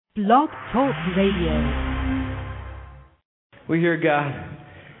Blog Talk Radio. We're here, God,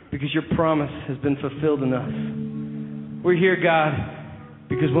 because your promise has been fulfilled in us. We're here, God,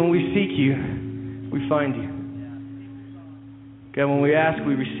 because when we seek you, we find you. God, when we ask,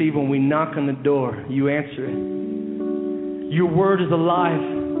 we receive. When we knock on the door, you answer it. Your word is alive.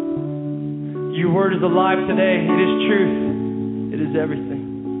 Your word is alive today. It is truth. It is everything.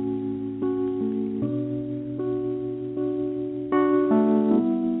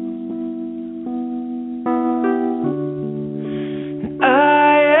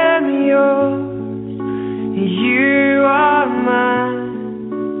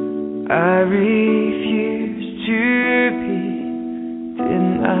 I refuse to be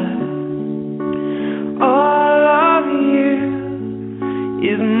denied. All of you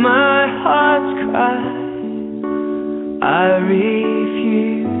is my heart's cry. I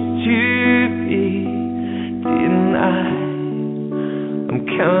refuse to be denied. I'm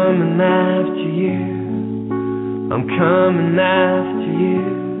coming after you. I'm coming after you.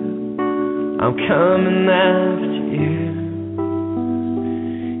 I'm coming after you.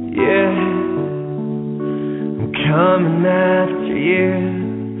 Yeah, I'm coming after you.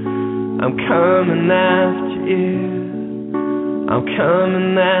 I'm coming after you. I'm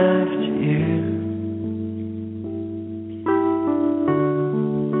coming after you.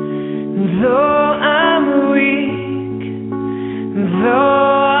 Though I'm weak,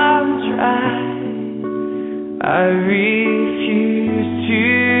 though I'm dry, I refuse to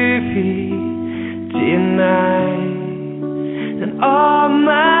be denied. And all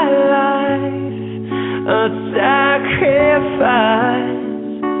my life a sacrifice.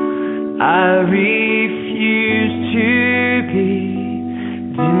 I refuse to be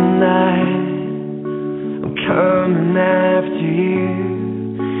denied. I'm coming after you.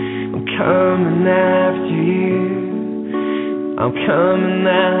 I'm coming after you. I'm coming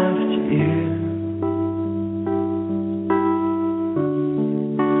after you.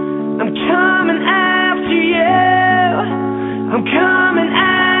 I'm coming after you. I'm coming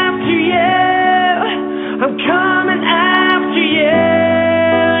after you. I'm coming after you.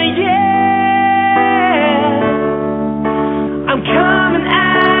 Yeah. I'm coming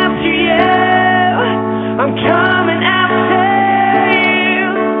after you. I'm coming after you.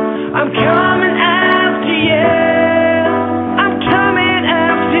 I'm coming after you. I'm coming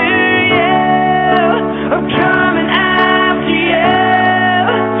after you. I'm coming after you.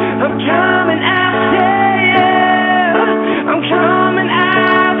 I'm coming after you. I'm coming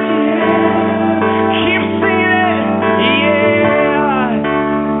after you. Keep singing it, yeah.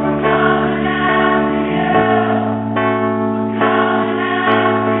 I'm coming after you. I'm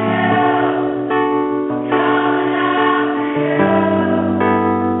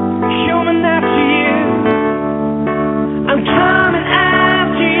coming after you. I'm coming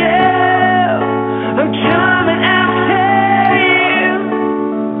after you. I'm coming after you. Coming after you. I'm coming after you. Coming after you. Coming after you.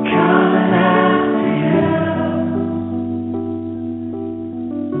 Coming after you. Coming after you.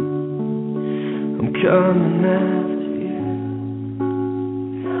 Coming after you.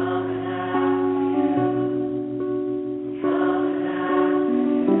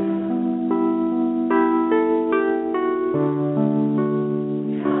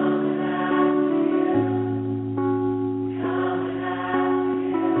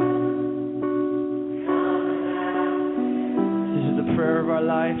 This is the prayer of our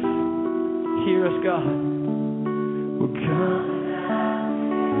life. Hear us, God. We're coming.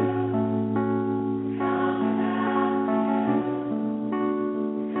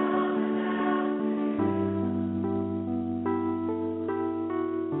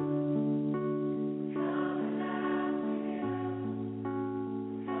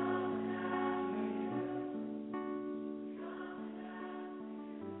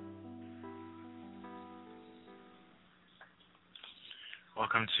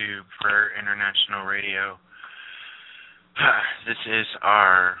 Welcome to Prayer International Radio. This is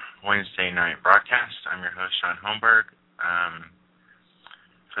our Wednesday night broadcast. I'm your host, Sean Holmberg.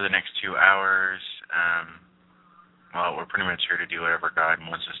 For the next 2 hours, we're pretty much here to do whatever God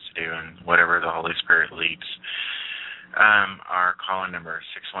wants us to do and whatever the Holy Spirit leads. Our call-in number is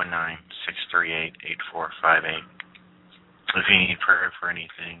 619-638-8458. If you need prayer for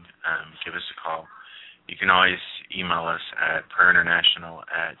anything, give us a call. You can always email us at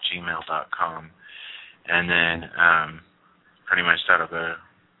prayerinternational@gmail.com, and then pretty much that'll go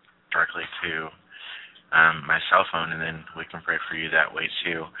directly to my cell phone, and then we can pray for you that way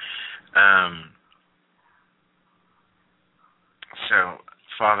too. So,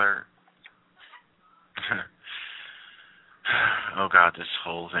 Father, oh God, this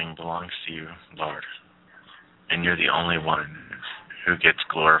whole thing belongs to you, Lord, and you're the only one who gets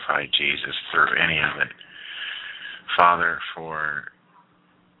glorified, Jesus, through any of it. Father, for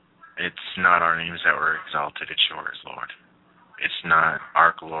it's not our names that were exalted, it's yours, Lord. It's not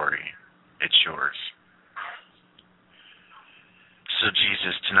our glory, it's yours. So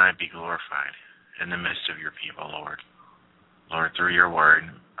Jesus, tonight be glorified in the midst of your people, Lord. Lord, through your word,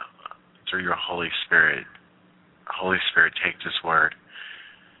 through your Holy Spirit, take this word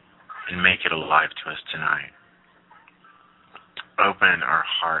and make it alive to us tonight. Open our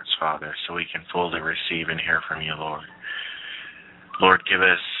hearts, Father, so we can fully receive and hear from you, Lord. Lord, give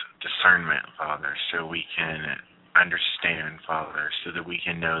us discernment, Father, so we can understand, Father, so that we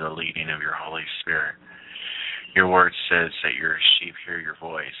can know the leading of your Holy Spirit. Your word says that your sheep hear your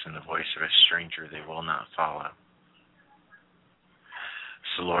voice, and the voice of a stranger they will not follow.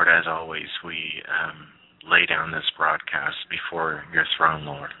 So, Lord, as always, we lay down this broadcast before your throne,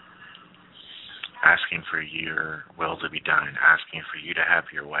 Lord, asking for your will to be done, asking for you to have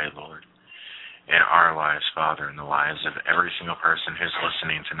your way, Lord, in our lives, Father, in the lives of every single person who's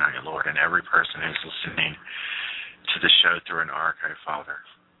listening tonight, Lord, and every person who's listening to the show through an archive, Father.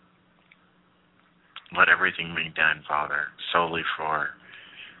 Let everything be done, Father, solely for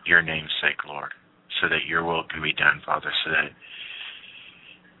your name's sake, Lord, so that your will can be done, Father, so that,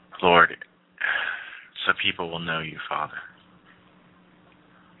 Lord, so people will know you, Father.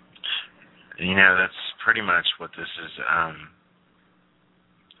 You know, that's pretty much what this is.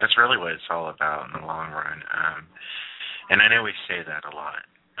 That's really what it's all about in the long run. And I know we say that a lot.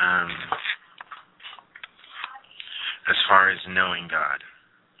 As far as knowing God,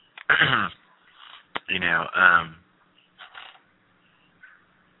 you know,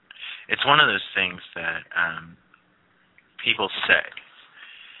 it's one of those things that people say,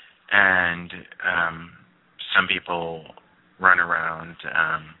 and some people run around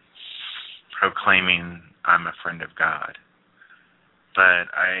proclaiming, I'm a friend of God. But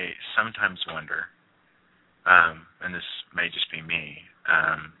I sometimes wonder, and this may just be me,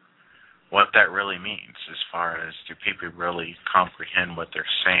 what that really means as far as do people really comprehend what they're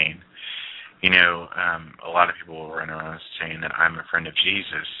saying. You know, a lot of people will run around saying that I'm a friend of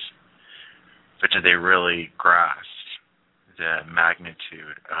Jesus, but do they really grasp the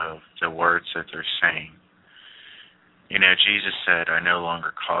magnitude of the words that they're saying? You know, Jesus said, I no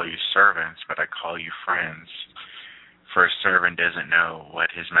longer call you servants, but I call you friends. For a servant doesn't know what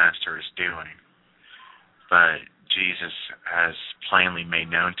his master is doing. But Jesus has plainly made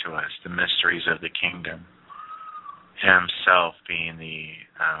known to us the mysteries of the kingdom, himself being the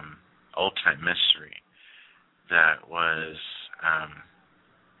ultimate mystery that was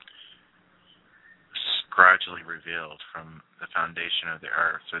gradually revealed from the foundation of the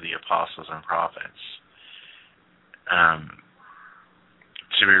earth through the apostles and prophets,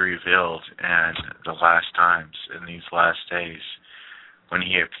 to be revealed in the last times, in these last days, when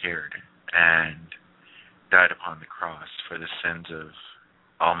he appeared and died upon the cross for the sins of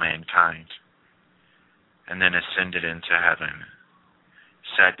all mankind, and then ascended into heaven,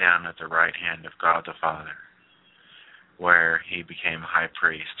 sat down at the right hand of God the Father, where he became high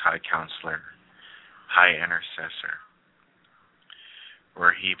priest, high counselor, high intercessor,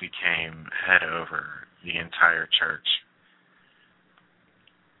 where he became head over the entire church.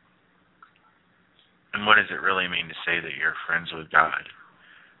 And what does it really mean to say that you're friends with God?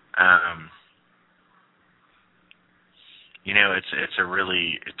 You know, it is a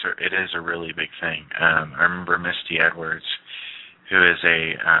really big thing. I remember Misty Edwards, who is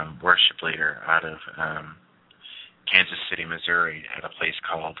a worship leader out of Kansas City, Missouri, at a place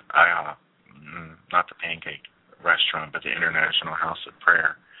called IHOP, not the Pancake Restaurant, but the International House of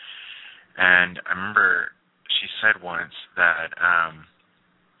Prayer. And I remember she said once that,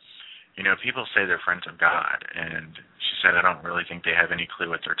 you know, people say they're friends of God, and she said, I don't really think they have any clue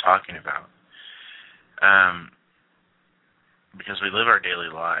what they're talking about. Because we live our daily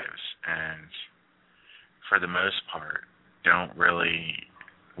lives, and for the most part,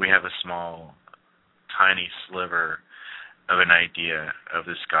 we have a small, tiny sliver of an idea of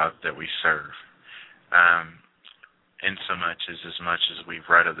this God that we serve. In so much as we've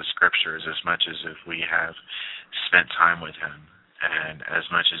read of the scriptures, as much as if we have spent time with him, and as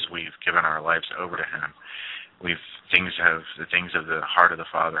much as we've given our lives over to him, the things of the heart of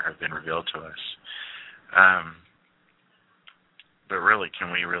the Father have been revealed to us. But really,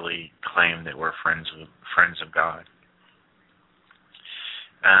 can we really claim that we're friends of God?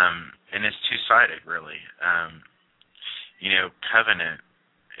 And it's two-sided, really. You know, covenant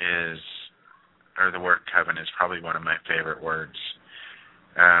the word covenant is probably one of my favorite words,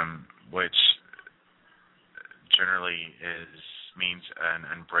 which generally means an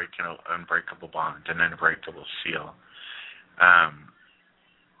unbreakable bond, an unbreakable seal.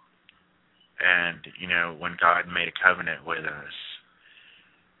 And, when God made a covenant with us,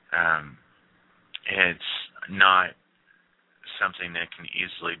 it's not something that can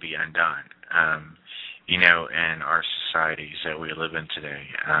easily be undone. In our societies that we live in today,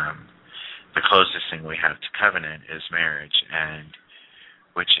 the closest thing we have to covenant is marriage, and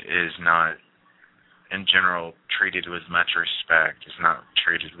which is not, in general, treated with much respect, is not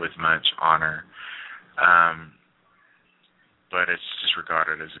treated with much honor, but it's just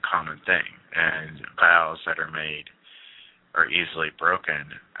regarded as a common thing, and vows that are made are easily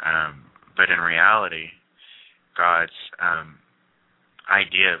broken. But in reality, God's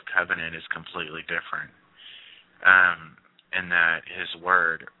idea of covenant is completely different, in that His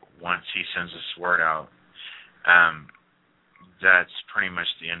Word, once He sends His Word out, that's pretty much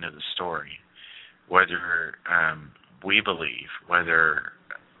the end of the story. Whether we believe, whether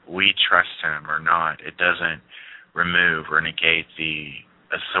we trust Him or not, it doesn't remove or negate the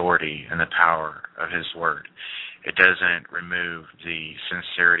authority and the power of His Word. It doesn't remove the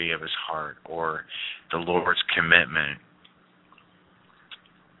sincerity of His heart or the Lord's commitment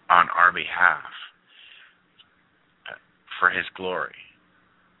on our behalf for His glory.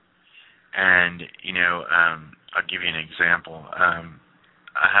 And, I'll give you an example.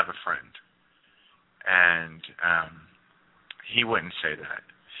 I have a friend, and he wouldn't say that.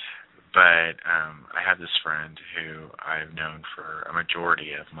 But I have this friend who I've known for a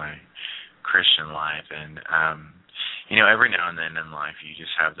majority of my Christian life, and every now and then in life you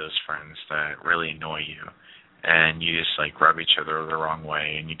just have those friends that really annoy you, and you just rub each other the wrong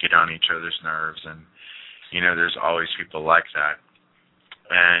way, and you get on each other's nerves, and there's always people like that.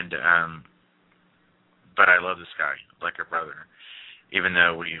 And but I love this guy like a brother, even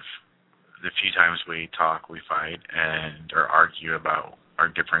though the few times we talk, we fight and or argue about our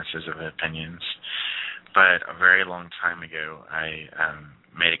differences of opinions. But a very long time ago, I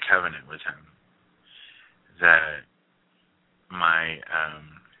made a covenant with him that my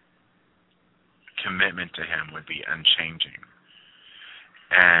commitment to him would be unchanging.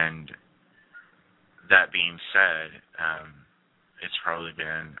 And that being said, it's probably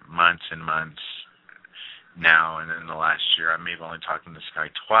been months and months now, and in the last year, I may have only talked to this guy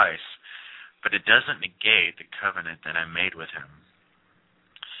twice, but it doesn't negate the covenant that I made with him.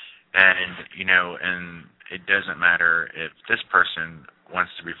 And, and it doesn't matter if this person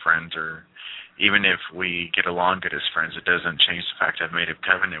wants to be friends, or even if we get along good as friends, it doesn't change the fact I've made a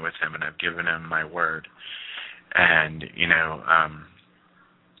covenant with him and I've given him my word. And,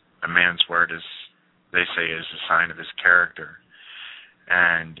 a man's word is, they say, is a sign of his character.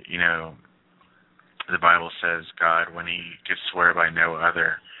 And, the Bible says God, when He could swear by no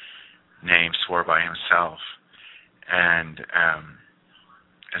other name, swore by Himself. And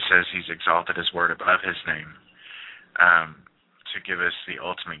it says He's exalted His word above His name to give us the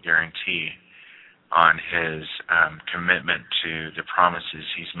ultimate guarantee on His commitment to the promises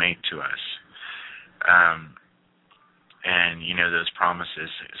He's made to us. And, those promises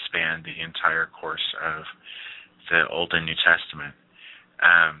span the entire course of the Old and New Testament.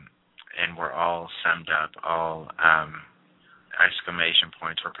 And we're all summed up, all exclamation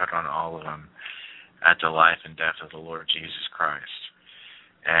points were put on all of them at the life and death of the Lord Jesus Christ,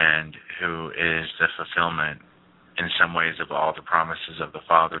 and who is the fulfillment in some ways of all the promises of the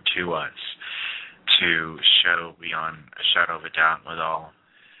Father to us, to show beyond a shadow of a doubt with all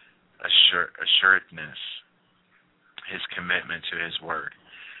assuredness His commitment to His word,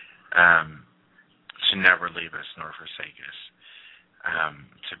 to never leave us nor forsake us,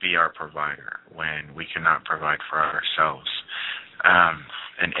 to be our provider when we cannot provide for ourselves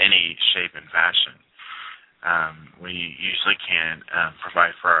in any shape and fashion. We usually can't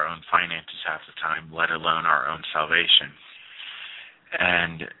provide for our own finances half the time, let alone our own salvation.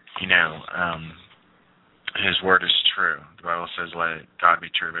 And, His word is true. The Bible says, let God be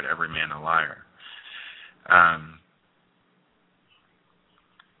true, but every man a liar.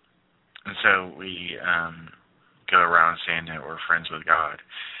 And so we go around saying that we're friends with God,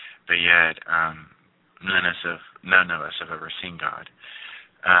 but yet none of us have ever seen God.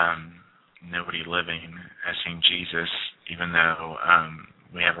 Nobody living has seen Jesus, even though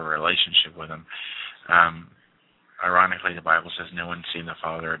we have a relationship with Him. Ironically, the Bible says no one's seen the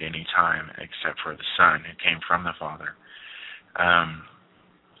Father at any time except for the Son who came from the Father.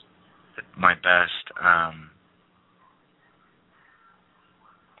 My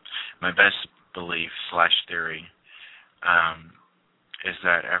best belief / theory is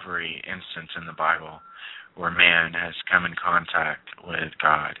that every instance in the Bible where man has come in contact with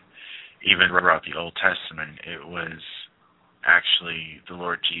God, even throughout the Old Testament, it was actually the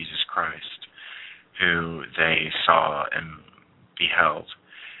Lord Jesus Christ who they saw and beheld.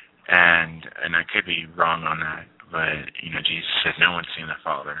 And I could be wrong on that, but Jesus said no one's seen the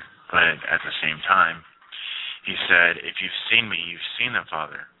Father. But at the same time, he said, if you've seen me, you've seen the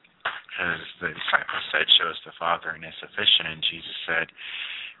Father. Because the disciples said, show us the Father, and it's sufficient. And Jesus said,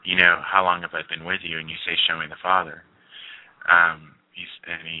 how long have I been with you? And you say, show me the Father. And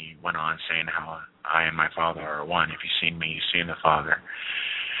he went on saying how I and my Father are one. If you've seen me, you've seen the Father.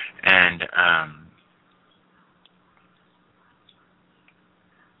 And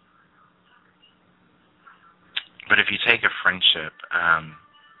but if you take a friendship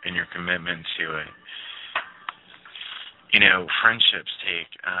and your commitment to it, friendships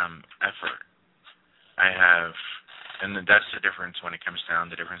take effort. And that's the difference when it comes down,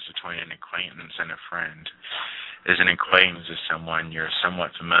 the difference between an acquaintance and a friend. Is an acquaintance is someone you're somewhat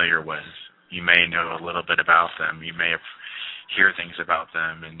familiar with. You may know a little bit about them. You may hear things about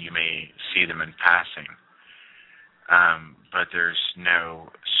them, and you may see them in passing. But there's no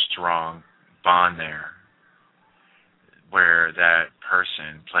strong bond there where that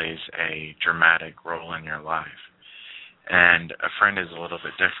person plays a dramatic role in your life. And a friend is a little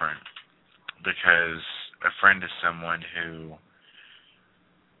bit different, because a friend is someone who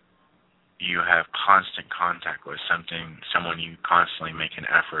you have constant contact with, someone you constantly make an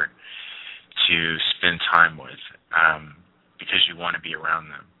effort to spend time with, because you want to be around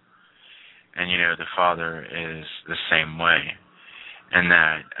them. And the Father is the same way, and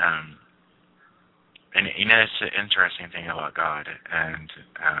that and it's an interesting thing about God. And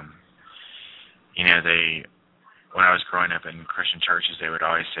when I was growing up in Christian churches, they would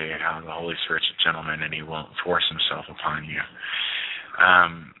always say how the Holy Spirit's a gentleman and he won't force himself upon you.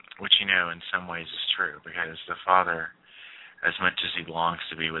 Which, in some ways is true, because the Father, as much as he longs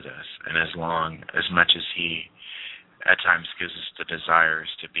to be with us, and as much as he at times gives us the desires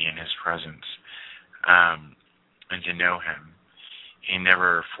to be in his presence, and to know him, he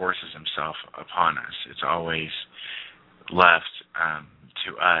never forces himself upon us. It's always left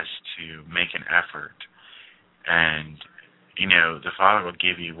to us to make an effort. And, the Father will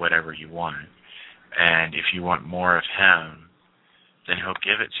give you whatever you want. And if you want more of him, then he'll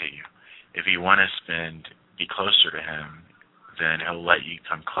give it to you. If you want to be closer to him, then he'll let you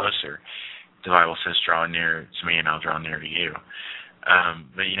come closer. The Bible says, draw near to me and I'll draw near to you.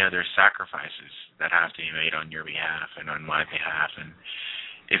 But, there's sacrifices that have to be made on your behalf and on my behalf. And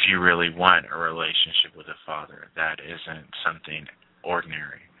if you really want a relationship with the Father, that isn't something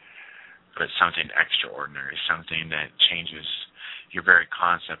ordinary, but something extraordinary, something that changes your very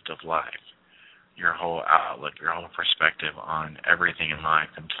concept of life. Your whole outlook, your whole perspective on everything in life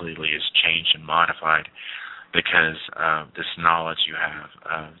completely is changed and modified because of this knowledge you have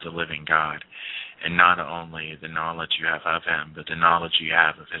of the living God. And not only the knowledge you have of him, but the knowledge you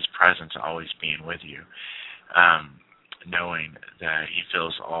have of his presence always being with you. Knowing that he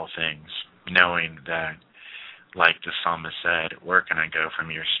fills all things. Knowing that, like the psalmist said, where can I go from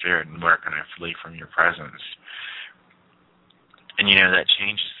your spirit and where can I flee from your presence? And that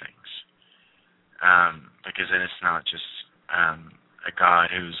changes things. Because then it's not just a God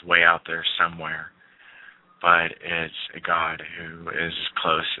who's way out there somewhere, but it's a God who is as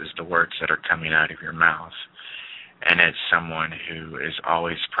close as the words that are coming out of your mouth. And it's someone who is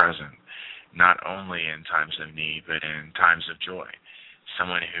always present, not only in times of need, but in times of joy.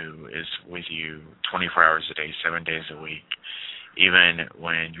 Someone who is with you 24 hours a day, 7 days a week. Even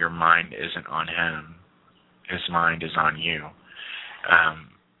when your mind isn't on him, his mind is on you.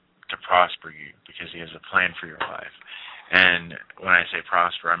 To prosper you, because he has a plan for your life. And when I say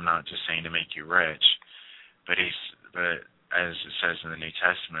prosper, I'm not just saying to make you rich, but as it says in the New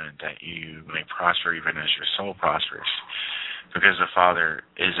Testament, that you may prosper even as your soul prospers. Because the Father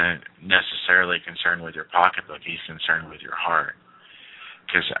isn't necessarily concerned with your pocketbook, he's concerned with your heart.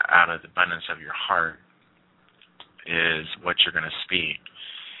 Because out of the abundance of your heart is what you're going to speak.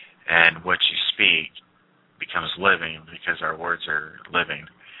 And what you speak becomes living, because our words are living.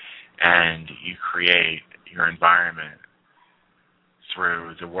 And you create your environment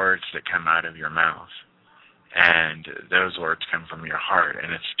through the words that come out of your mouth. And those words come from your heart,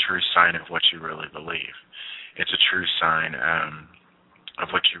 and it's a true sign of what you really believe. It's a true sign of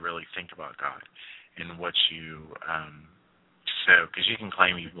what you really think about God and what you sow. Because you can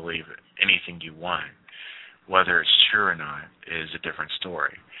claim you believe anything you want. Whether it's true or not is a different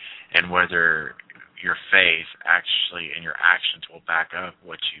story. And whether your faith actually and your actions will back up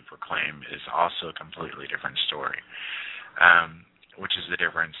what you proclaim is also a completely different story. Which is the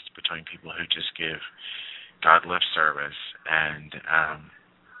difference between people who just give God lip service and,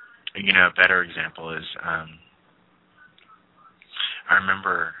 a better example is, I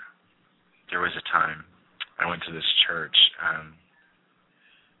remember there was a time I went to this church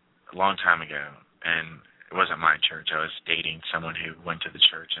a long time ago, and it wasn't my church. I was dating someone who went to the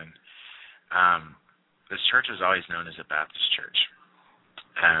church, and this church was always known as a Baptist church.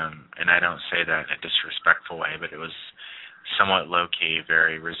 And I don't say that in a disrespectful way, but it was somewhat low-key,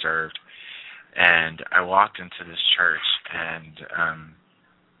 very reserved. And I walked into this church, and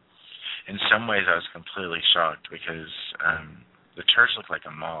in some ways I was completely shocked because the church looked like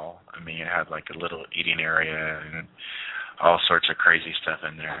a mall. I mean, it had like a little eating area and all sorts of crazy stuff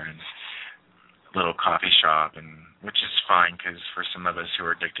in there, and a little coffee shop, and which is fine because for some of us who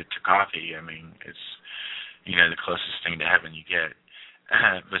are addicted to coffee, I mean, it's, you know, the closest thing to heaven you get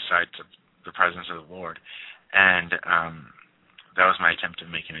besides the presence of the Lord. And that was my attempt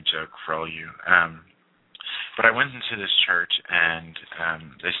at making a joke for all you. But I went into this church, and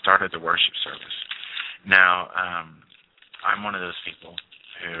they started the worship service. Now, I'm one of those people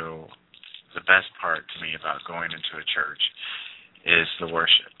who the best part to me about going into a church is the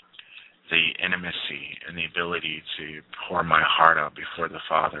worship, the intimacy, and the ability to pour my heart out before the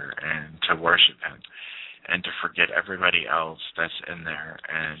Father and to worship Him and to forget everybody else that's in there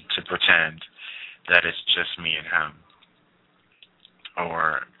and to pretend that it's just me and Him,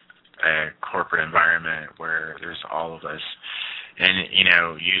 or a corporate environment where there's all of us. And, you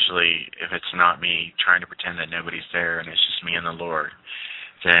know, usually if it's not me trying to pretend that nobody's there and it's just me and the Lord,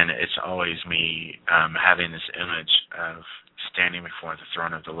 then it's always me having this image of standing before the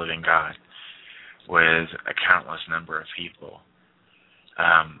throne of the living God with a countless number of people.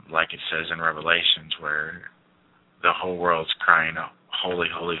 Like it says in Revelations, where the whole world's crying out, "Holy,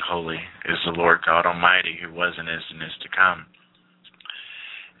 holy, holy is the Lord God Almighty, who was and is to come."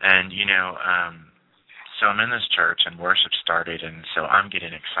 And, you know, so I'm in this church, and worship started, and so I'm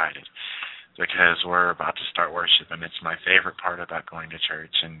getting excited because we're about to start worship, and it's my favorite part about going to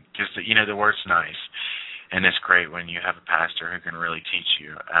church. And because, you know, the word's nice, and it's great when you have a pastor who can really teach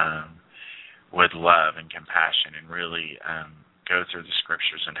you with love and compassion and really go through the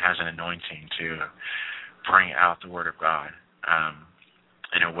scriptures and has an anointing to bring out the Word of God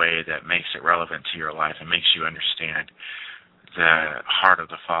in a way that makes it relevant to your life and makes you understand the heart of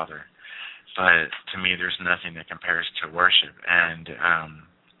the Father. But to me, there's nothing that compares to worship. And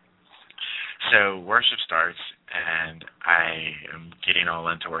so worship starts, and I am getting all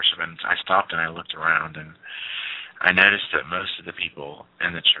into worship, and I stopped and I looked around, and I noticed that most of the people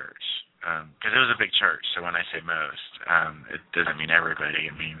in the church, because it was a big church, so when I say most, it doesn't mean everybody.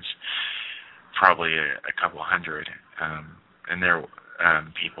 It means probably a couple hundred, and there were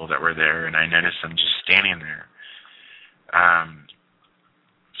people that were there, and I noticed them just standing there.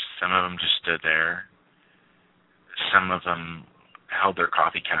 Some of them just stood there. Some of them held their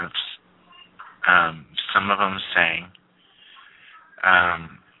coffee cups. Some of them sang.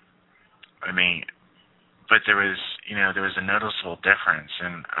 I mean, but there was a noticeable difference,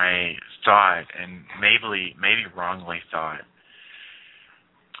 and I thought, and maybe wrongly thought,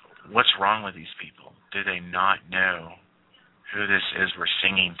 what's wrong with these people? Do they not know who this is we're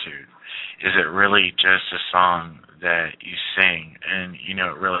singing to? Is it really just a song that you sing, and, you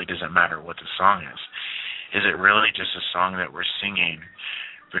know, it really doesn't matter what the song is? Is it really just a song that we're singing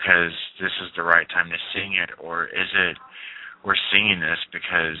because this is the right time to sing it, or is it we're singing this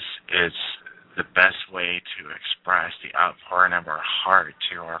because it's the best way to express the outpouring of our heart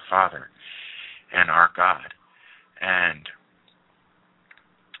to our Father and our God? And,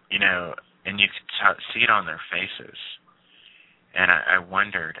 you know, and you could see it on their faces. And I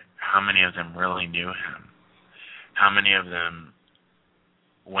wondered how many of them really knew Him. How many of them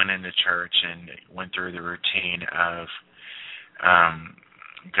went into church and went through the routine of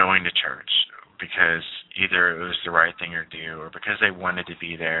going to church because either it was the right thing to do or because they wanted to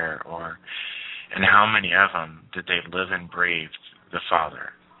be there, and how many of them did they live and breathe the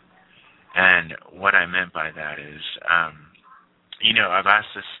Father? And what I meant by that is, you know, I've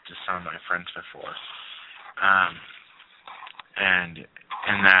asked this to some of my friends before, and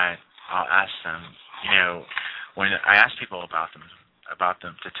in that I'll ask them, you know, when I ask people about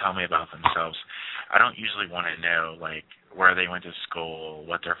them to tell me about themselves, I don't usually want to know, like, where they went to school,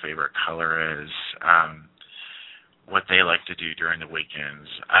 what their favorite color is, what they like to do during the weekends.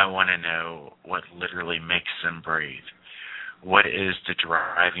 I want to know what literally makes them breathe. What is the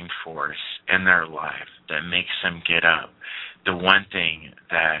driving force in their life that makes them get up? The one thing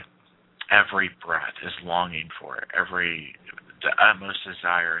that every breath is longing for, the utmost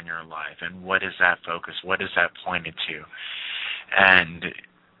desire in your life, and what is that focus? What is that pointed to? And,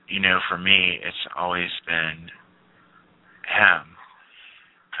 you know, for me, it's always been Him.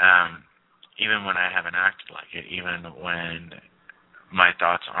 Even when I haven't acted like it, even when my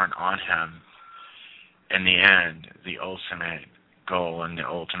thoughts aren't on Him, in the end, the ultimate goal and the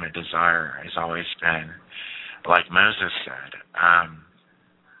ultimate desire has always been, like Moses said,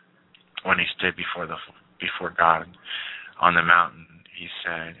 when he stood before God on the mountain, he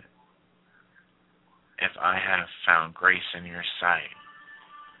said, "If I have found grace in your sight,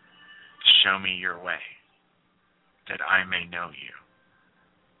 show me your way, that I may know you."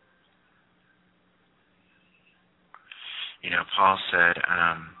 Paul said,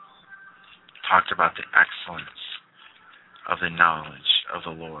 talked about the excellence of the knowledge of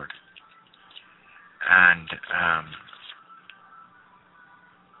the Lord. And,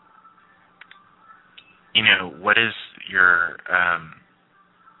 what is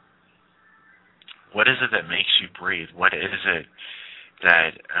it that makes you breathe? What is it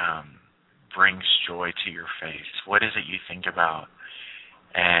that brings joy to your face? What is it you think about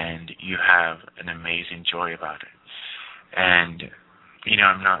and you have an amazing joy about it? And,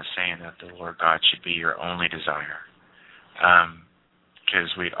 I'm not saying that the Lord God should be your only desire,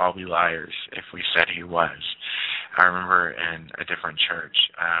 because we'd all be liars if we said he was. I remember in a different church,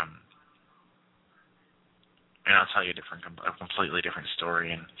 and I'll tell you a completely different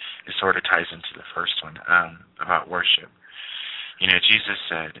story, and it sort of ties into the first one, about worship. Jesus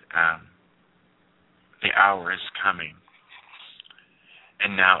said, the hour is coming,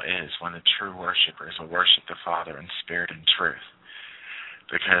 and now is, when the true worshipers will worship the Father in spirit and truth.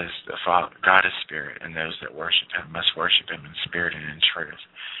 Because God is spirit, and those that worship him must worship him in spirit and in truth.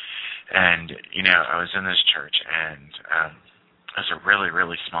 And, I was in this church, and it was a really,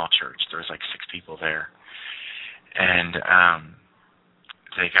 really small church. There was like 6 people there. And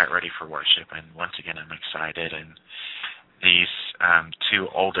they got ready for worship, and once again, I'm excited. And these 2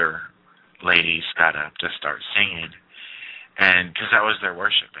 older ladies got up to start singing, and because that was their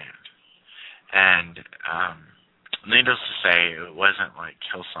worship band. And needless to say, it wasn't like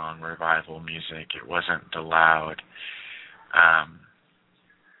Hillsong revival music. It wasn't the loud,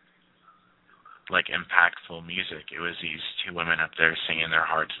 like impactful music. It was these 2 women up there singing their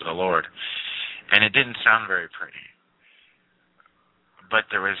hearts to the Lord. And it didn't sound very pretty. But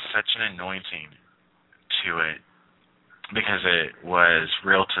there was such an anointing to it because it was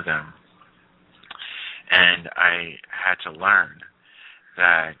real to them. And I had to learn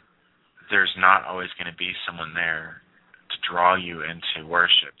that there's not always going to be someone there to draw you into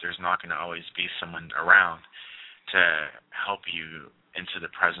worship. There's not going to always be someone around to help you into the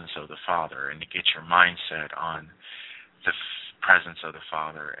presence of the Father and to get your mindset on the presence of the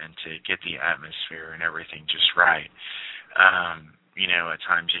Father and to get the atmosphere and everything just right. At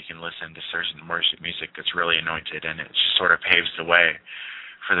times you can listen to certain worship music that's really anointed, and it just sort of paves the way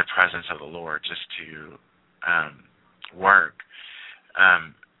for the presence of the Lord just to work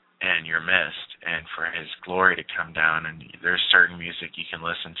in your midst, and for his glory to come down. And there's certain music you can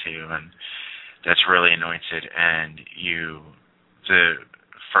listen to, and that's really anointed, and the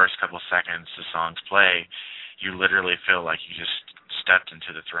first couple seconds the songs play, you literally feel like you just stepped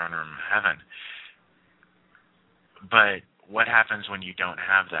into the throne room of heaven. But what happens when you don't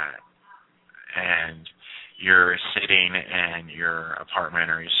have that? And you're sitting in your apartment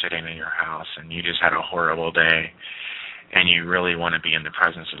or you're sitting in your house and you just had a horrible day and you really want to be in the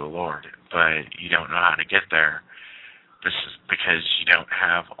presence of the Lord, but you don't know how to get there. This is because you don't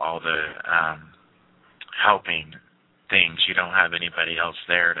have all the helping things. You don't have anybody else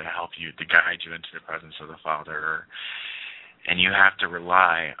there to help you, to guide you into the presence of the Father. And you have to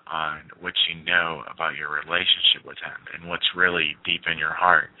rely on what you know about your relationship with him and what's really deep in your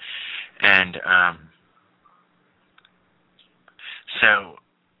heart. And so,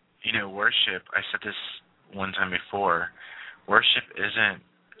 worship, I said this one time before, worship isn't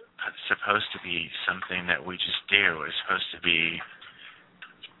supposed to be something that we just do. It's supposed to be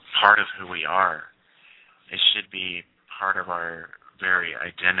part of who we are. It should be part of our very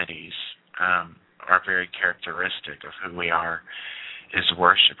identities, our very characteristic of who we are as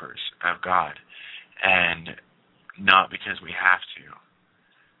worshipers of God. And not because we have to,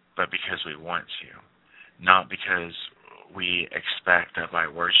 but because we want to. Not because we expect that by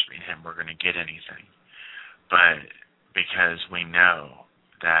worshiping him we're going to get anything, but because we know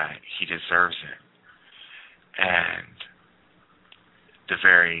that he deserves it. And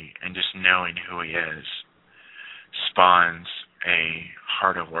just knowing who he is spawns a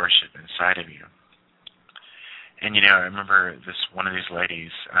heart of worship inside of you. And I remember one of these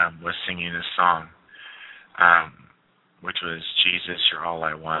ladies was singing this song, which was, Jesus, you're all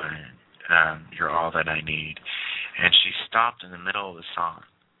I want, you're all that I need. And she stopped in the middle of the song,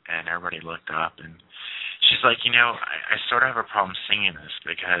 and everybody looked up, and she's like, I sort of have a problem singing this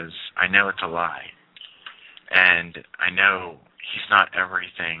because I know it's a lie. And I know he's not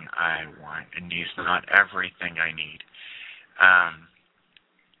everything I want, and he's not everything I need.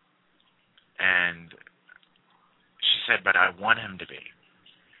 And she said, but I want him to be.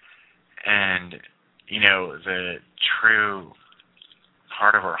 And, the true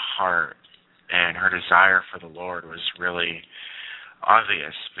part of her heart and her desire for the Lord was really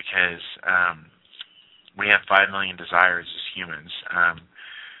obvious, because we have 5 million desires as humans.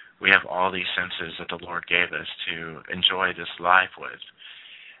 We have all these senses that the Lord gave us to enjoy this life with.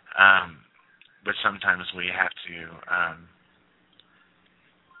 But sometimes we have to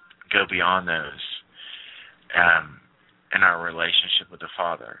go beyond those in our relationship with the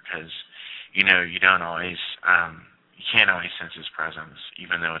Father, because you don't always you can't always sense His presence,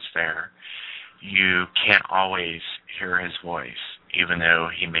 even though it's there. You can't always hear His voice, even though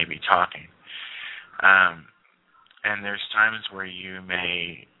He may be talking. And there's times where you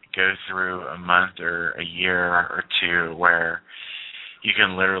may go through a month or a year or two where you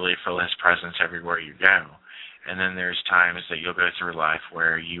can literally feel His presence everywhere you go. And then there's times that you'll go through life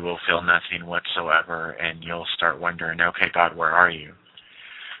where you will feel nothing whatsoever, and you'll start wondering, okay, God, where are you?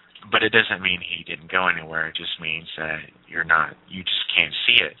 But it doesn't mean He didn't go anywhere. It just means that you just can't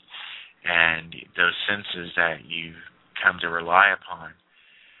see it. And those senses that you've come to rely upon,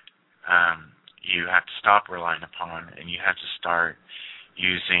 you have to stop relying upon, and you have to start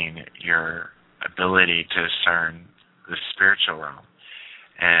using your ability to discern the spiritual realm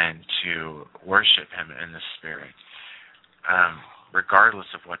and to worship Him in the Spirit, regardless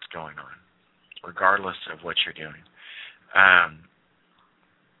of what's going on, regardless of what you're doing.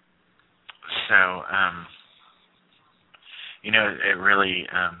 It really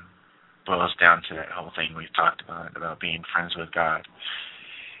boils down to that whole thing we've talked about being friends with God.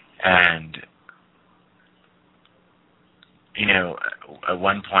 And, at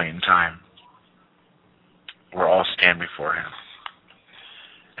one point in time, we'll all stand before Him.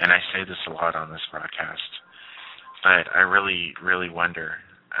 And I say this a lot on this broadcast, but I really, really wonder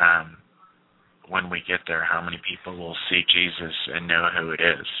when we get there how many people will see Jesus and know who it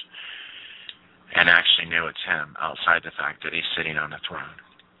is, and actually know it's Him, outside the fact that He's sitting on a throne,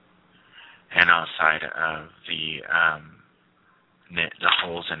 and outside of the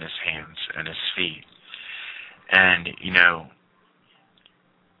holes in His hands and His feet. And,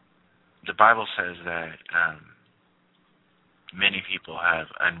 the Bible says that many people have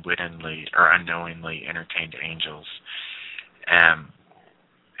unwittingly or unknowingly entertained angels, and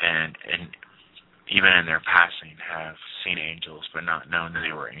even in their passing have seen angels but not known that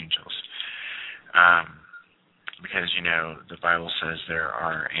they were angels. Because, the Bible says there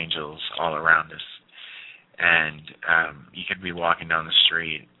are angels all around us. And you could be walking down the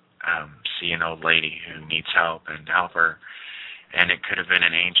street, see an old lady who needs help, and help her, and it could have been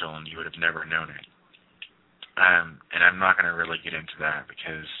an angel and you would have never known it. And I'm not going to really get into that,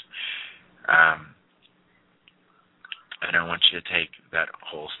 because I don't want you to take that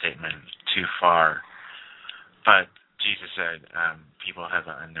whole statement too far. But Jesus said people have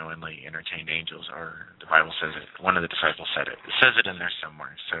unknowingly entertained angels, or the Bible says it. One of the disciples said it. It says it in there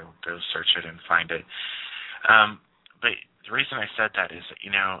somewhere, so go search it and find it. But the reason I said that is,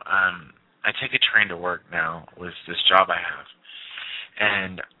 I take a train to work now with this job I have.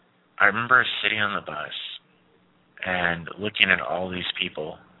 And I remember sitting on the bus and looking at all these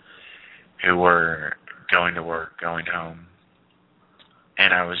people who were going to work, going home.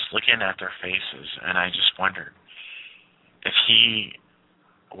 And I was looking at their faces, and I just wondered, if He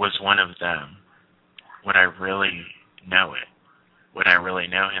was one of them, would I really know it? Would I really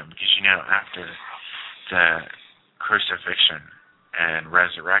know Him? Because, after the crucifixion and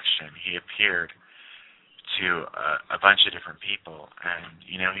resurrection, He appeared to a bunch of different people. And,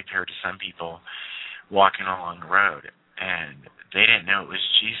 He appeared to some people walking along the road, and they didn't know it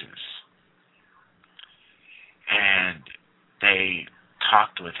was Jesus. And they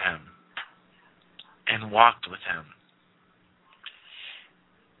talked with Him and walked with Him,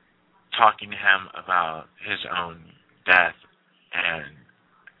 talking to Him about His own death, and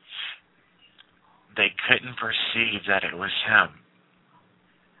they couldn't perceive that it was Him.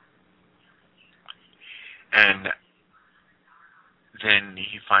 And then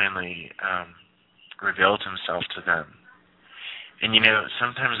He finally revealed Himself to them. And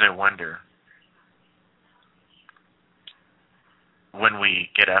sometimes I wonder, when we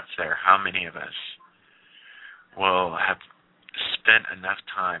get up there, how many of us will have spent enough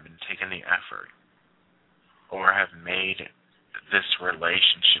time and taken the effort, or have made this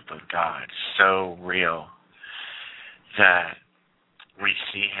relationship with God so real that we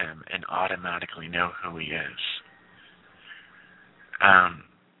see Him and automatically know who He is.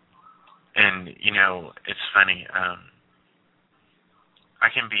 And, it's funny, I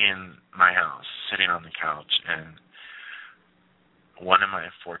can be in my house, sitting on the couch, and one of my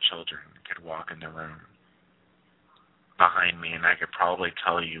 4 children could walk in the room behind me, and I could probably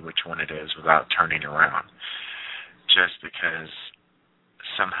tell you which one it is without turning around, just because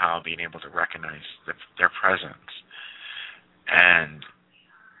somehow being able to recognize their presence. And,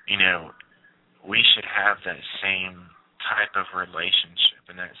 we should have that same type of relationship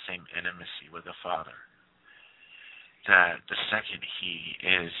and that same intimacy with the Father, that the second He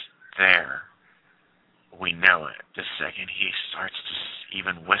is there, we know it. The second He starts to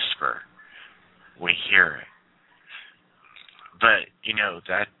even whisper, we hear it. But,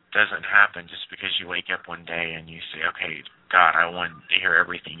 that doesn't happen just because you wake up one day and you say, okay, God, I want to hear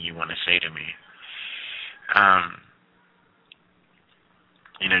everything you want to say to me.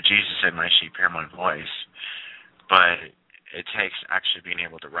 Jesus said, my sheep hear my voice. But it takes actually being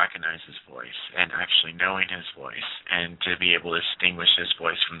able to recognize His voice and actually knowing His voice and to be able to distinguish His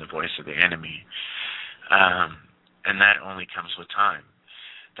voice from the voice of the enemy. And that only comes with time.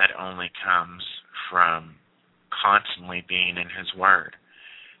 That only comes from constantly being in His Word.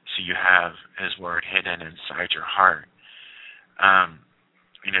 So you have His Word hidden inside your heart.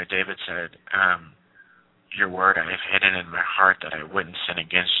 David said, your Word I have hidden in my heart that I wouldn't sin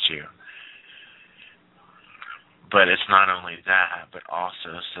against you. But it's not only that, but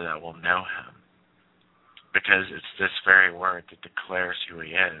also so that we'll know Him. Because it's this very Word that declares who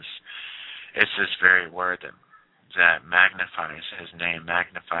He is. It's this very Word that magnifies His name,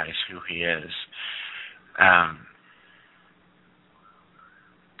 magnifies who He is.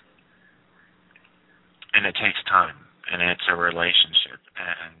 And it takes time, and it's a relationship,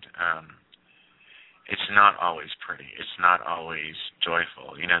 and it's not always pretty. It's not always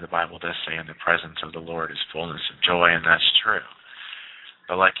joyful. The Bible does say in the presence of the Lord is fullness of joy, and that's true.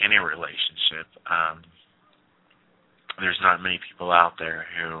 But like any relationship, there's not many people out there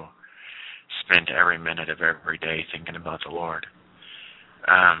who spend every minute of every day thinking about the Lord.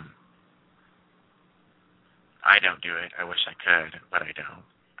 I don't do it. I wish I could, but I don't.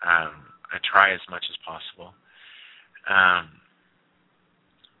 I try as much as possible.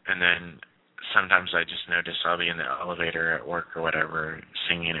 And then sometimes I just notice I'll be in the elevator at work or whatever,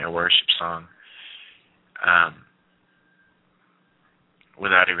 singing a worship song,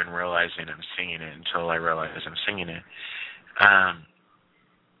 without even realizing I'm singing it until I realize I'm singing it.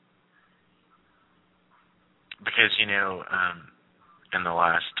 Because, in the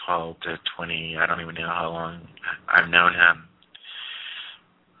last 12 to 20, I don't even know how long I've known Him,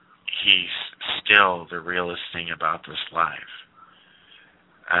 He's still the realest thing about this life.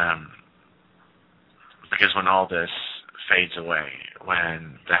 Because when all this fades away,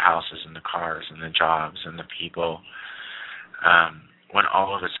 when the houses and the cars and the jobs and the people, when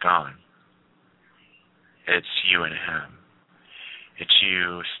all of it's gone, it's you and Him. It's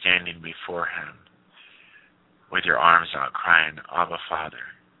you standing before Him with your arms out crying, Abba, Father.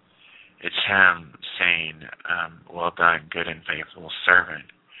 It's Him saying, well done, good and faithful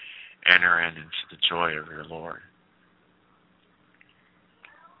servant. Enter into the joy of your Lord.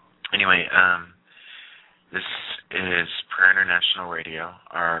 Anyway, this is Prayer International Radio.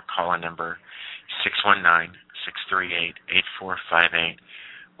 Our call-in number, 619-638-8458.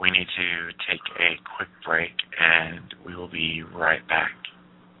 We need to take a quick break, and we will be right back.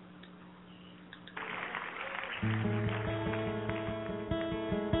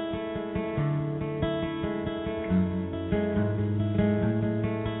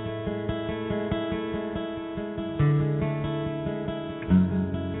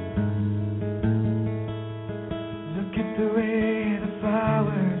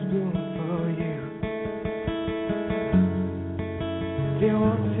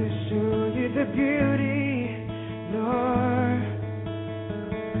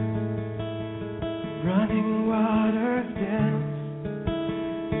 Running wild.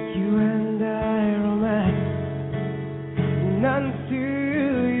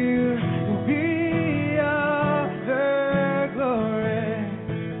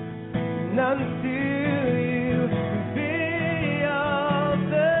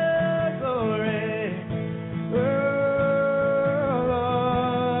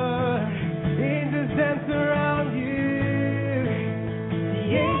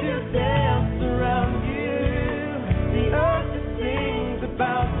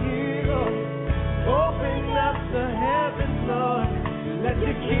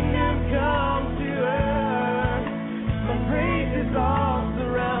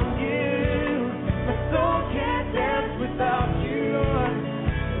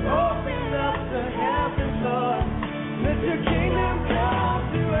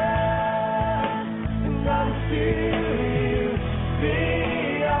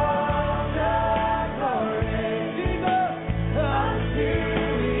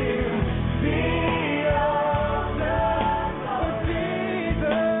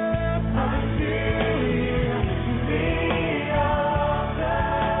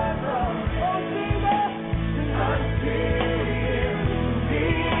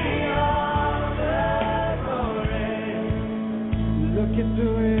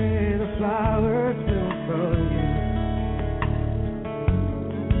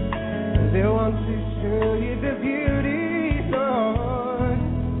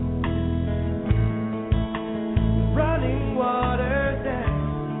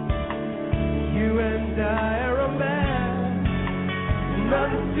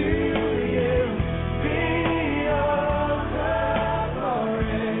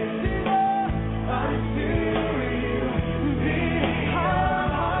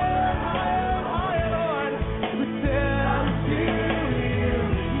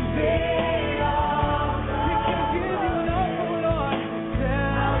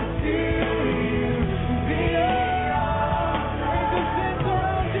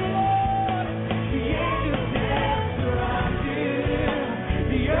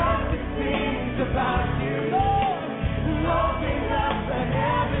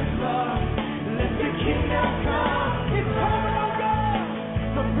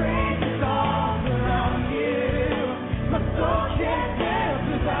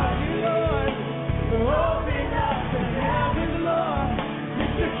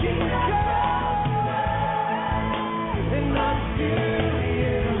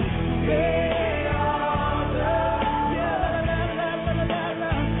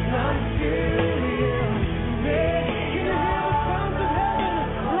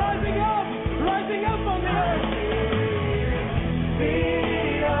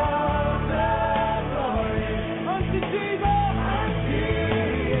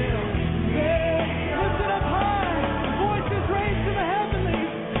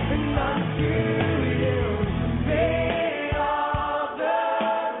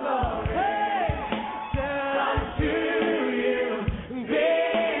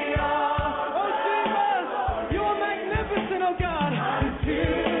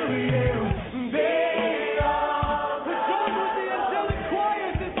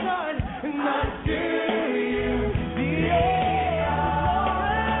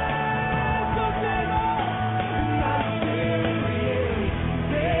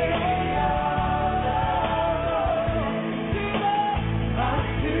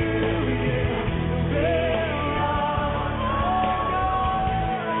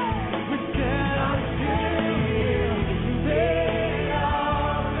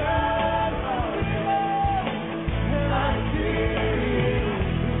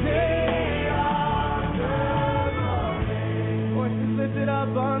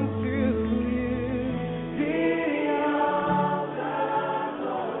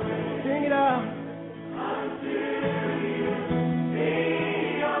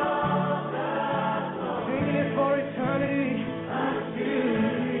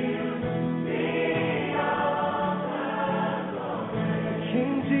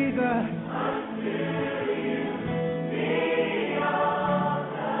 King Jesus.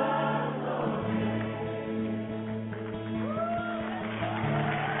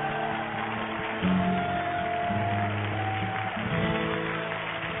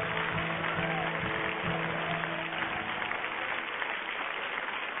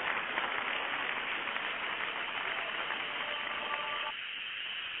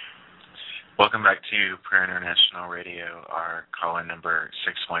 Welcome back to Prayer International Radio. Our call-in number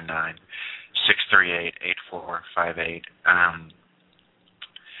 619-638-8458.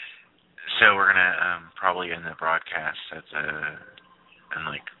 So we're gonna probably end the broadcast in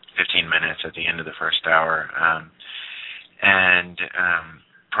like 15 minutes at the end of the first hour,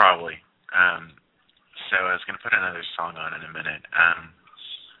 probably. So I was gonna put another song on in a minute,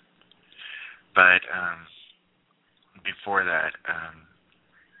 but before that.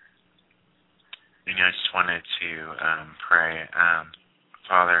 I just wanted to pray.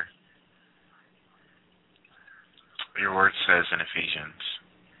 Father, your word says in Ephesians,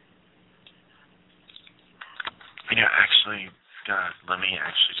 actually, God, let me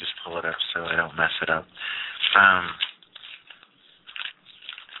actually just pull it up so I don't mess it up.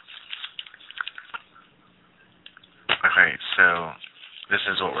 Okay, so this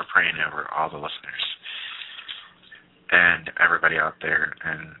is what we're praying over all the listeners and everybody out there,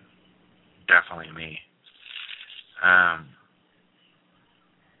 and definitely me.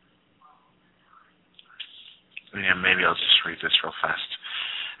 Maybe I'll just read this real fast.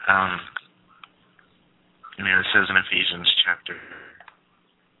 It says in Ephesians chapter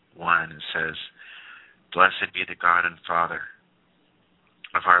 1, it says, "Blessed be the God and Father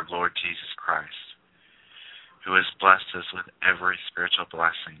of our Lord Jesus Christ, who has blessed us with every spiritual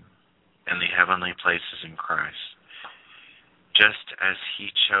blessing in the heavenly places in Christ, just as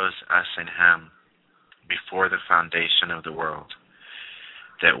he chose us in him before the foundation of the world,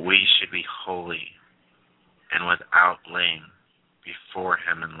 that we should be holy and without blame before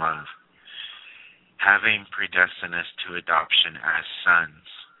him in love, having predestined us to adoption as sons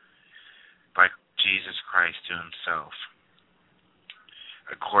by Jesus Christ to himself,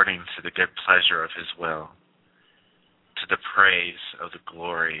 according to the good pleasure of his will, to the praise of the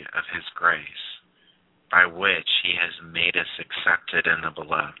glory of his grace, by which he has made us accepted in the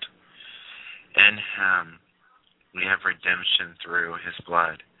beloved. In him we have redemption through his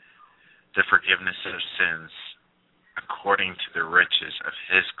blood, the forgiveness of sins, according to the riches of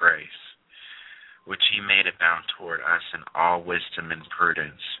his grace, which he made abound toward us in all wisdom and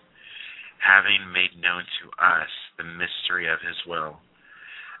prudence, having made known to us the mystery of his will,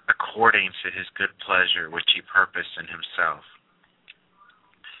 according to his good pleasure which he purposed in himself,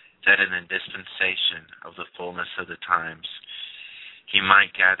 that in the dispensation of the fullness of the times he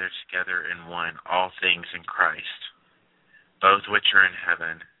might gather together in one all things in Christ, both which are in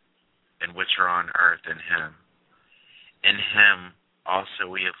heaven and which are on earth in him. In him also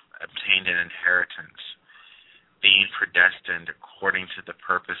we have obtained an inheritance, being predestined according to the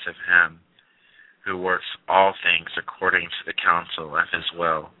purpose of him who works all things according to the counsel of his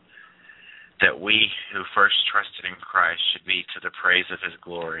will, that we who first trusted in Christ should be to the praise of his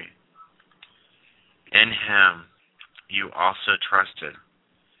glory. In him you also trusted,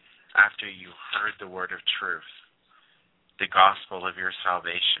 after you heard the word of truth, the gospel of your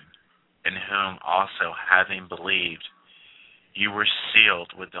salvation, in whom also, having believed, you were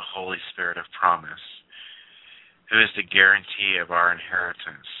sealed with the Holy Spirit of promise, who is the guarantee of our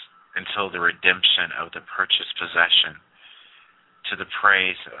inheritance until the redemption of the purchased possession, to the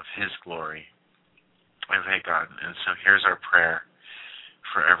praise of his glory. Okay, God, and so here's our prayer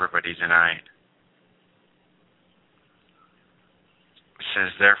for everybody tonight. It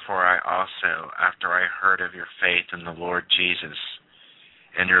says, "Therefore I also, after I heard of your faith in the Lord Jesus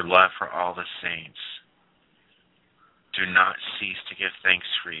and your love for all the saints, do not cease to give thanks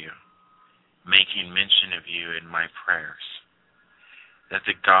for you, making mention of you in my prayers, that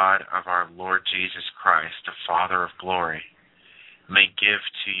the God of our Lord Jesus Christ, the Father of glory, may give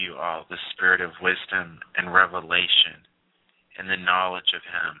to you all the spirit of wisdom and revelation in the knowledge of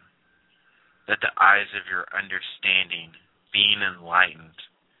him, that the eyes of your understanding being enlightened,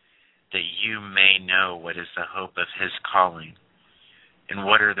 that you may know what is the hope of his calling, and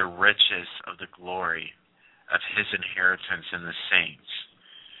what are the riches of the glory of his inheritance in the saints,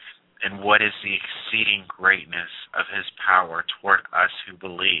 and what is the exceeding greatness of his power toward us who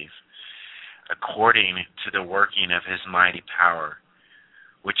believe, according to the working of his mighty power,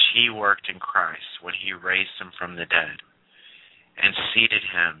 which he worked in Christ when he raised him from the dead, and seated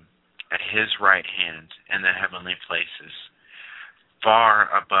him at his right hand in the heavenly places, far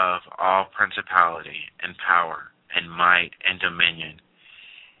above all principality and power and might and dominion,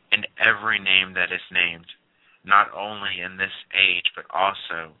 in every name that is named, not only in this age, but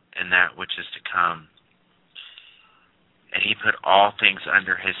also in that which is to come. And he put all things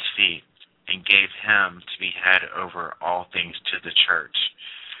under his feet, and gave him to be head over all things to the church,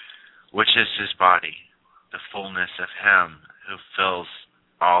 which is his body, the fullness of him who fills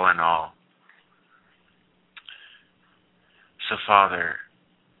all in all. So, Father,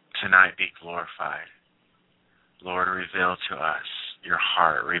 tonight be glorified. Lord, reveal to us your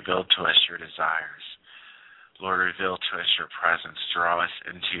heart. Reveal to us your desires. Lord, reveal to us your presence. Draw us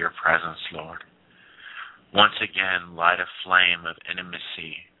into your presence, Lord. Once again, light a flame of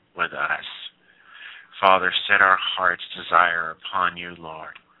intimacy with us. Father, set our heart's desire upon you,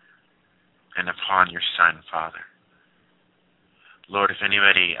 Lord, and upon your Son, Father. Lord, if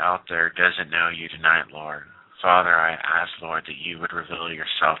anybody out there doesn't know you tonight, Lord, Father, I ask, Lord, that you would reveal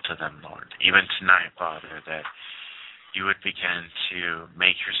yourself to them, Lord. Even tonight, Father, that you would begin to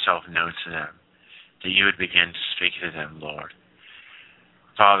make yourself known to them, that you would begin to speak to them, Lord.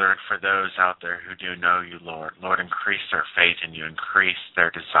 Father, for those out there who do know you, Lord, increase their faith in you, increase their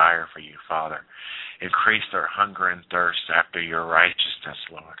desire for you, Father. Increase their hunger and thirst after your righteousness,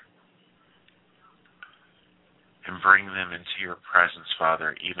 Lord. And bring them into your presence,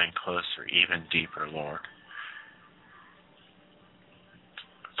 Father, even closer, even deeper, Lord.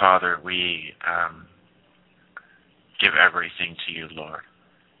 Father, we give everything to you, Lord.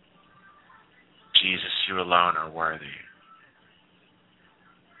 Jesus, you alone are worthy.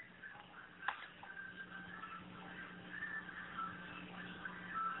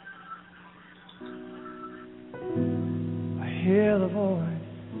 I hear the voice.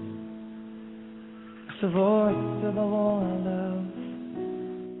 It's the voice of the one I love.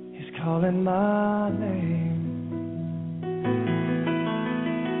 He's calling my name.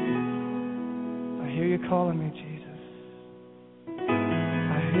 I hear you calling me, Jesus.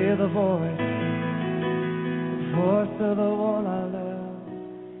 I hear the voice of the one I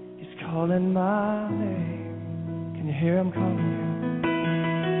love. He's calling my name. Can you hear him calling you?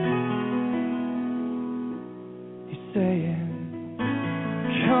 He's saying,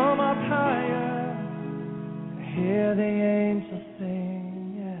 come up higher. I hear the angels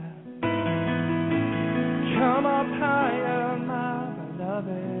sing, yeah. Come up higher, my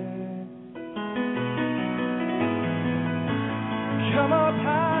beloved. Come up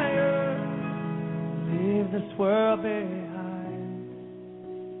higher. Leave this world behind.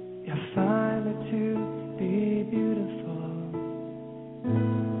 You'll find it to be beautiful.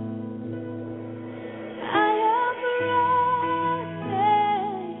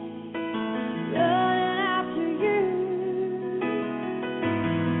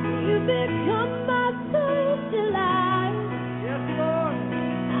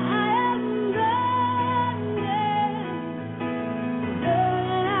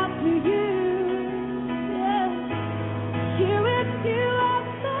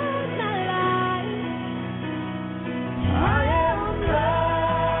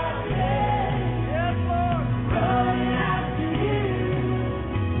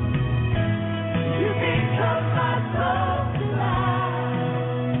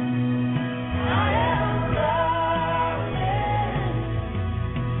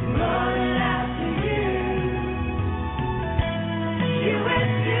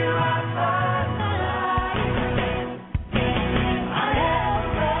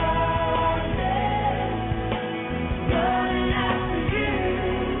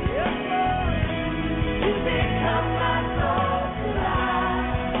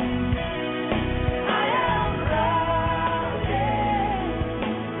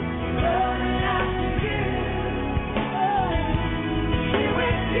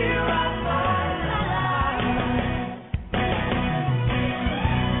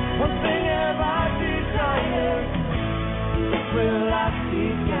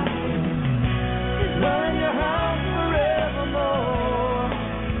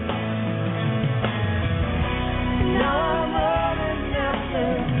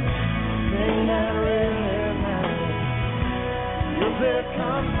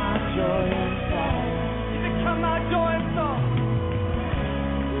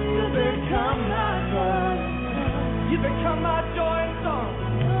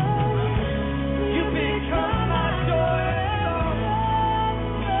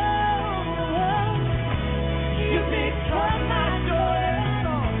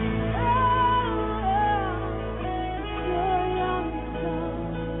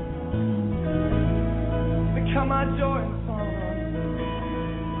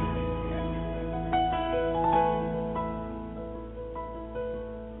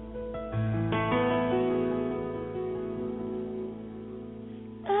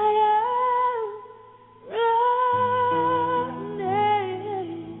 I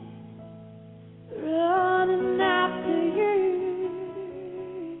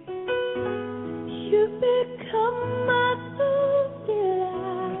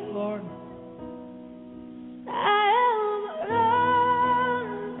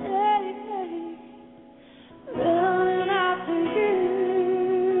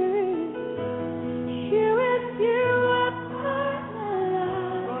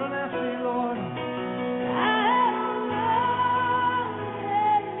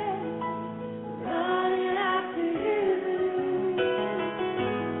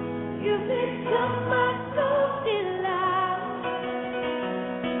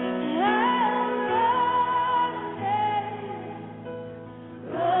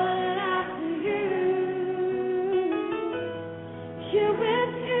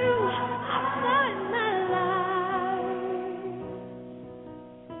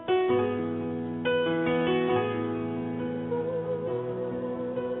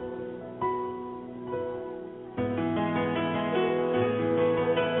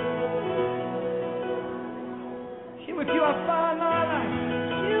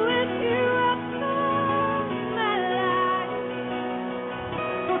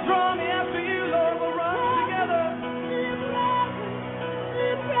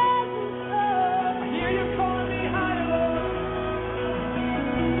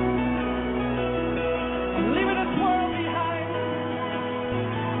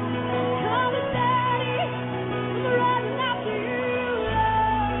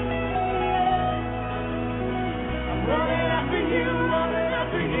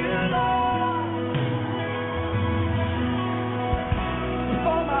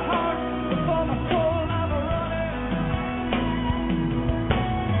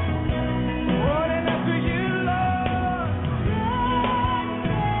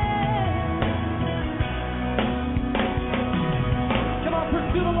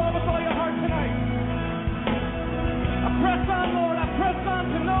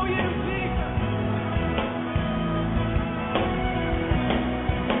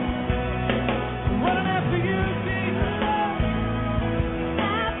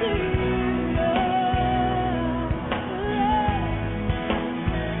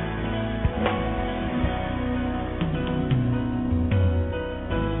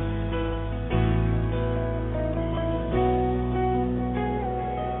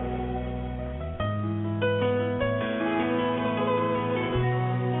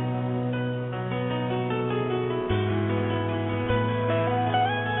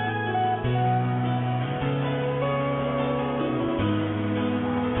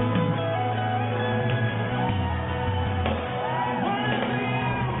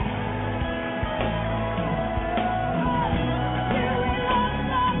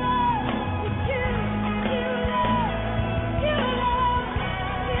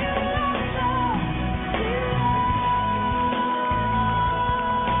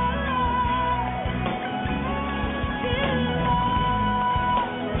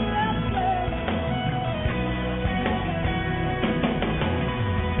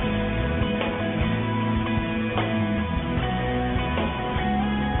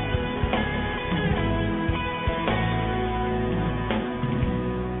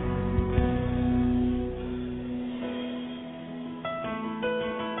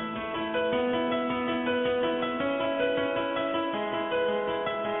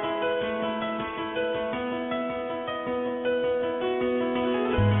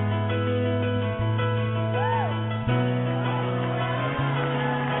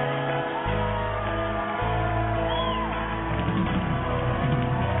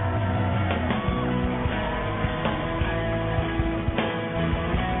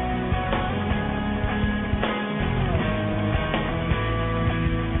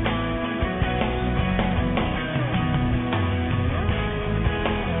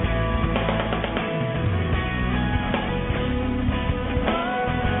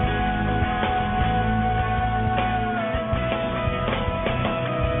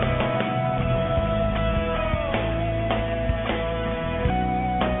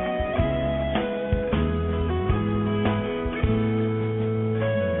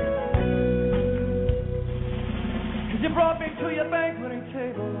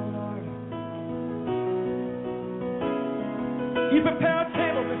You prepare a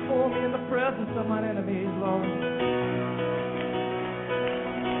table before me in the presence of mine enemies, Lord.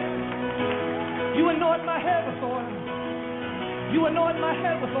 You anoint my head with oil. You anoint my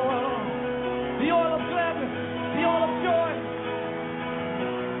head with oil, Lord. The oil of gladness, the oil of joy.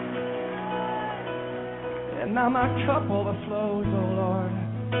 And now my cup overflows, oh Lord.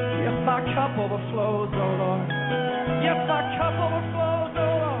 Yes, my cup overflows, oh Lord. Yes, my cup overflows,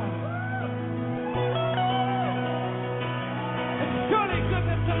 oh Lord. And surely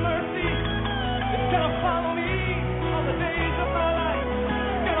goodness and mercy is going to follow me all the days of my life.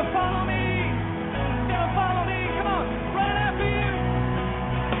 It's going to follow me. It's going to follow me. Come on, running after you.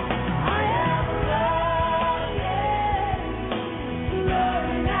 I am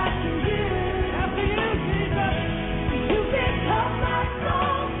running after you. After you, Jesus. You become my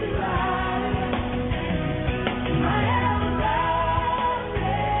song to life. I am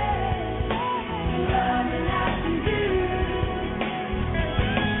running after you.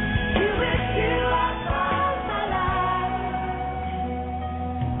 You with you I found my life.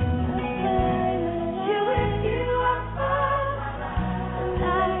 You with you I found my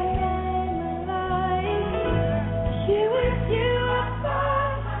life. You with you I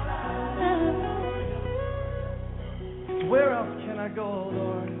found my life. Where else can I go, oh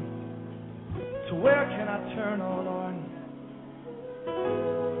Lord? To where can I turn, oh Lord?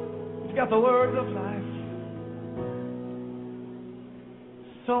 You've got the words of life.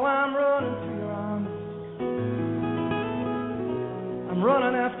 So I'm running to your arms. I'm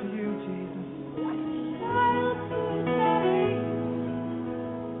running after you, Jesus.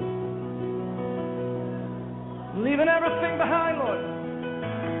 Leaving everything behind, Lord.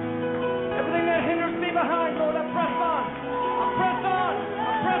 Everything that hinders me behind, Lord, I press on. I press on.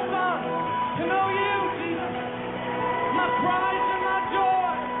 I press on to know you, Jesus. My pride and my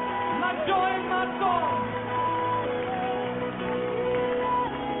joy. My joy and my song.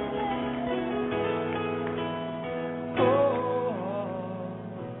 Oh,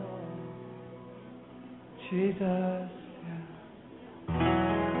 Jesus. Yeah.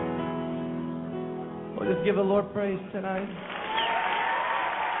 We'll just give the Lord praise tonight.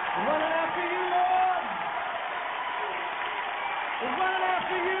 We're running after you, Lord. We're running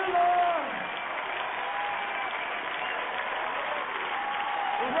after you, Lord.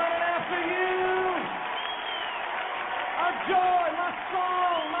 We're running after you. Our joy, my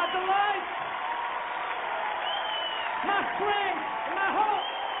song, my delight, my strength, and my hope,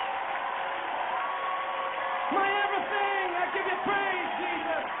 my everything. I give you praise,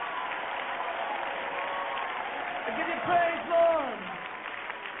 Jesus. I give you praise,